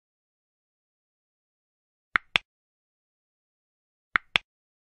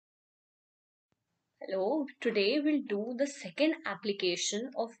Hello, today we'll do the second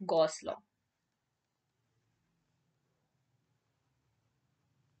application of Gauss law.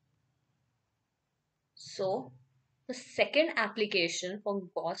 So, the second application for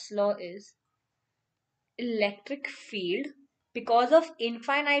Gauss law is electric field because of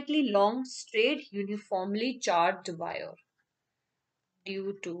infinitely long straight uniformly charged wire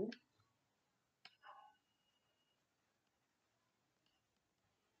due to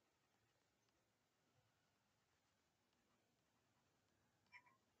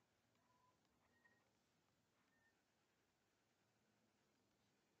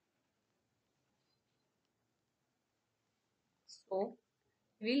so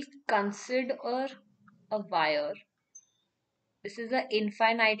we'll consider a wire. This is an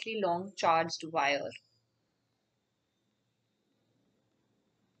infinitely long charged wire.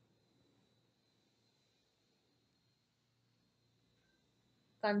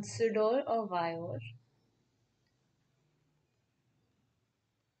 Consider a wire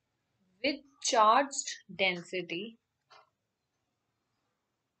with charged density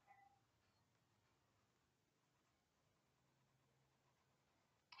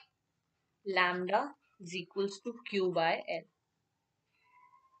lambda is equals to Q by L.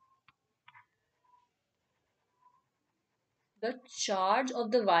 The charge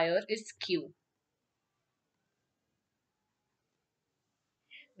of the wire is Q.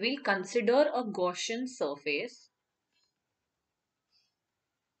 We'll consider a Gaussian surface.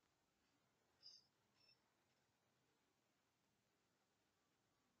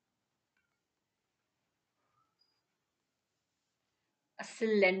 A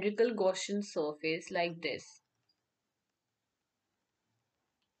cylindrical Gaussian surface like this.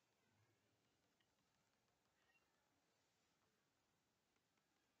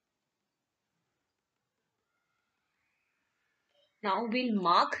 Now we'll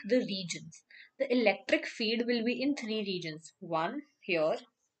mark the regions. The electric field will be in three regions. One here,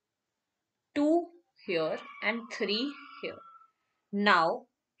 two here, and three here. Now,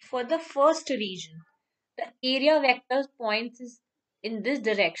 for the first region, the area vector points is in this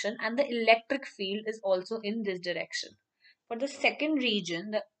direction and the electric field is also in this direction. For the second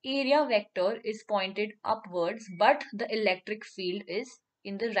region, the area vector is pointed upwards, but the electric field is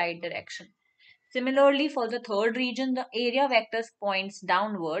in the right direction. Similarly, for the third region, the area vector points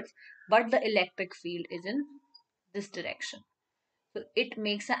downwards, but the electric field is in this direction. So it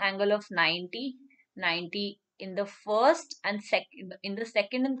makes an angle of 90, 90 in the first and second, in the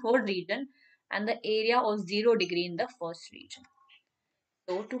second and third region, and the area of 0 degree in the first region.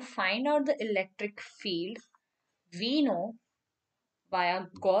 So to find out the electric field, we know via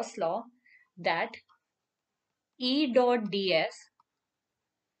Gauss law that E dot ds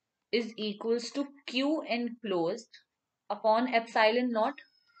is equals to Q enclosed upon epsilon naught.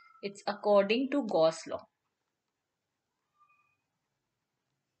 It's according to Gauss law.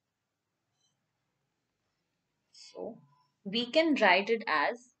 So we can write it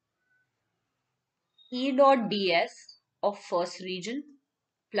as E dot ds of first region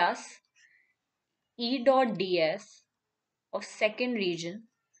plus E dot ds of second region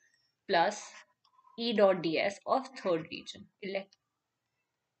plus E dot ds of third region.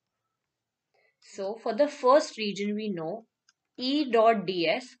 So for the first region we know E dot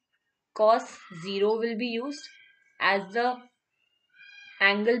ds cos 0 will be used as the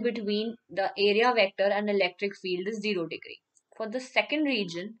angle between the area vector and electric field is 0 degree. For the second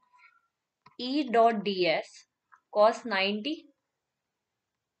region, E dot ds cos 90,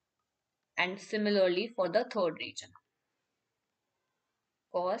 and similarly for the third region,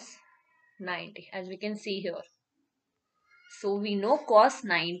 cos 90, as we can see here. So we know cos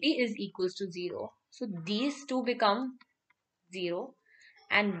 90 is equals to 0. So these two become 0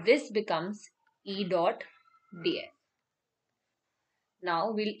 and this becomes E dot ds.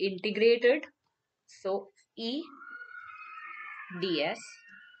 Now we'll integrate it. So E ds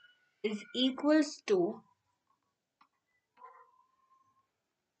is equals to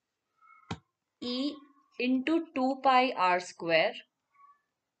E into 2 pi r square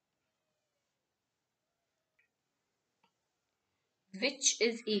which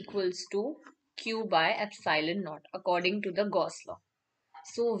is equals to Q by epsilon naught according to the Gauss law.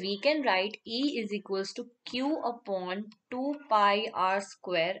 So we can write E is equals to Q upon 2 pi r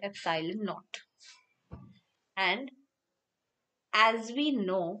square epsilon naught. And as we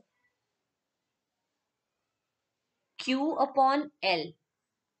know, Q upon L,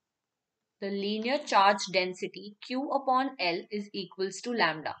 the linear charge density Q upon L is equals to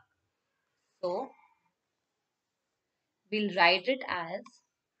lambda. So we'll write it as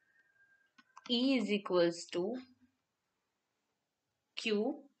E is equals to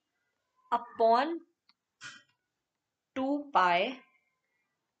Q upon 2 pi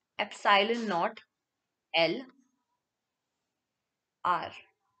epsilon naught L R.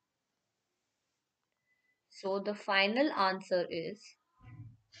 So the final answer is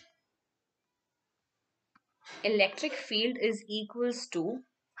electric field is equals to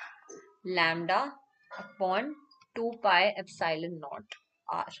lambda upon 2 pi epsilon naught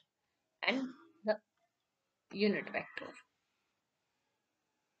R and the unit vector.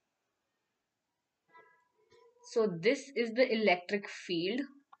 So this is the electric field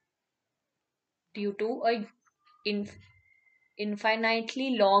due to a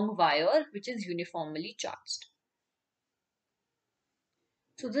infinitely long wire which is uniformly charged.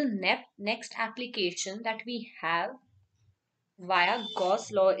 So the next application that we have via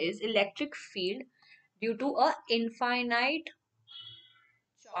Gauss law is electric field due to a infinite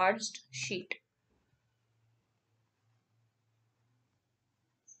charged sheet.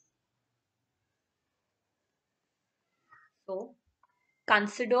 So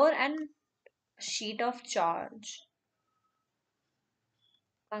consider an sheet of charge.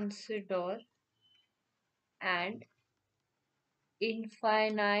 Consider an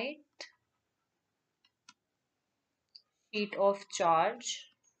infinite sheet of charge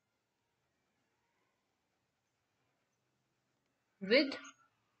with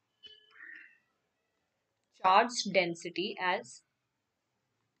charge density as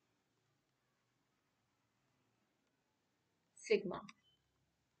sigma.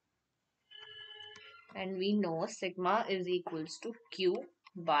 And we know sigma is equals to Q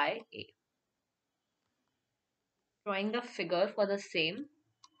by A. Drawing the figure for the same.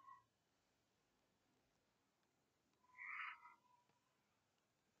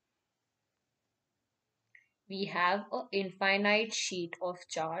 We have an infinite sheet of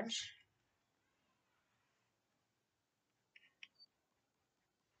charge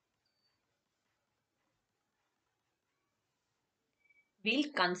we'll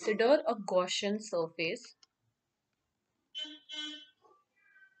consider a Gaussian surface,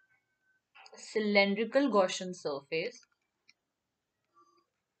 cylindrical Gaussian surface,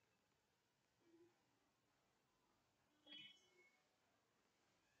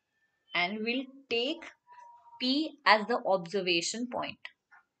 and we'll take P as the observation point.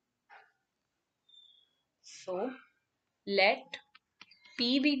 So let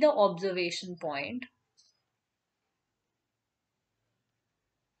P be the observation point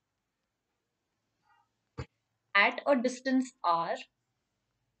at a distance r.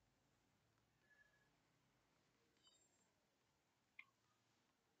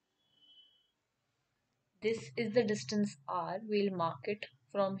 This is the distance r. We'll mark it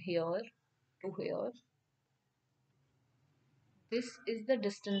from here to here. This is the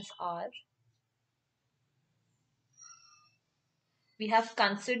distance r. We have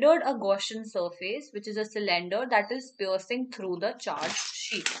considered a Gaussian surface, which is a cylinder that is piercing through the charged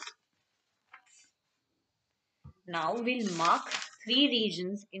sheet. Now we'll mark three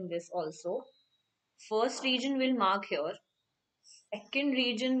regions in this also. First region will mark here, second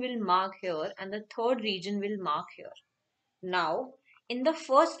region will mark here, and the third region will mark here. Now, in the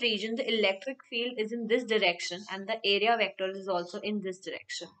first region, the electric field is in this direction and the area vector is also in this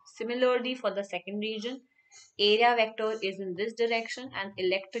direction. Similarly, for the second region, area vector is in this direction and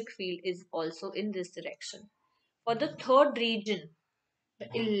electric field is also in this direction. For the third region, the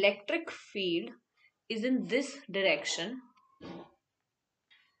electric field is in this direction,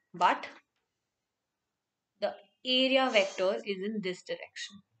 but the area vector is in this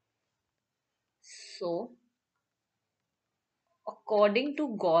direction. So, according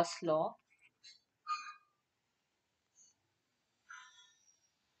to Gauss law,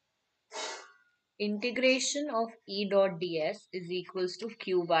 integration of E dot ds is equals to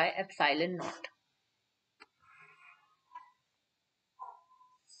Q by epsilon naught.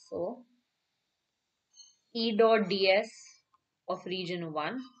 So, E dot ds of region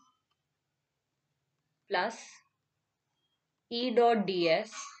 1 plus E dot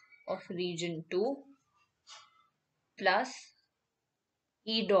ds of region 2 plus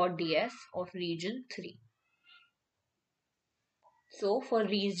E dot ds of region 3. So, for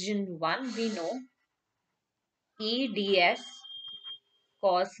region 1, we know E ds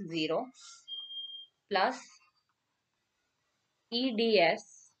cos 0 plus E ds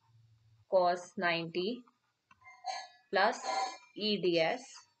cos 90 plus E ds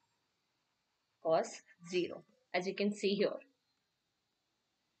cos 0. As you can see here,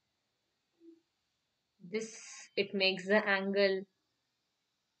 this it makes the angle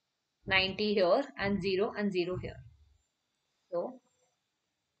 90 here and 0 here. So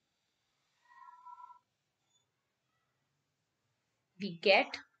we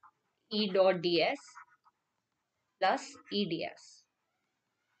get E dot ds plus EDS.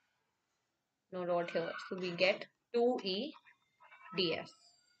 No dot here. So we get 2EDS.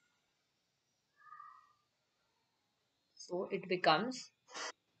 So it becomes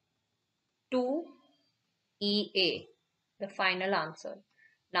 2EA, the final answer.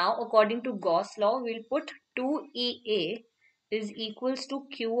 Now, according to Gauss law, we'll put 2EA is equals to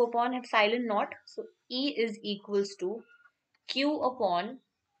Q upon epsilon naught. So E is equals to Q upon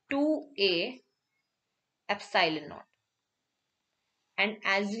 2A epsilon naught. And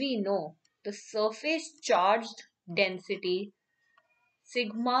as we know, the surface charged density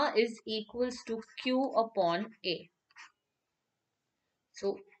sigma is equals to Q upon A.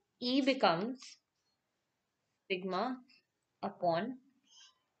 So E becomes sigma upon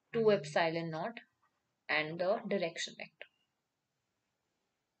 2 epsilon naught and the direction vector.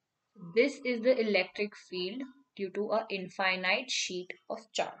 This is the electric field due to an infinite sheet of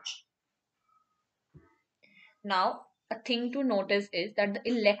charge. Now, a thing to notice is that the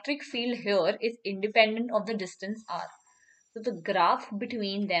electric field here is independent of the distance r. So the graph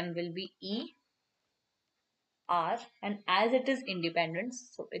between them will be E, R, and as it is independent,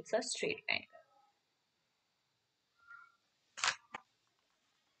 so it's a straight line.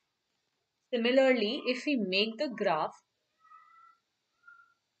 Similarly, if we make the graph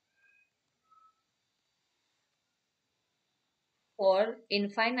for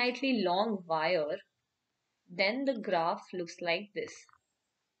infinitely long wire, then the graph looks like this.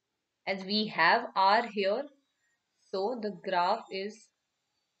 As we have R here, so the graph is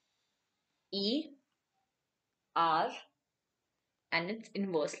E, R, and it's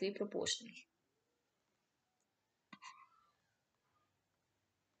inversely proportional.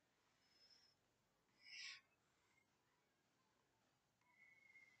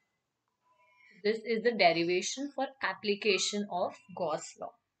 This is the derivation for application of Gauss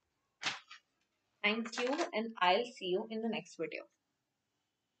law. Thank you, and I'll see you in the next video.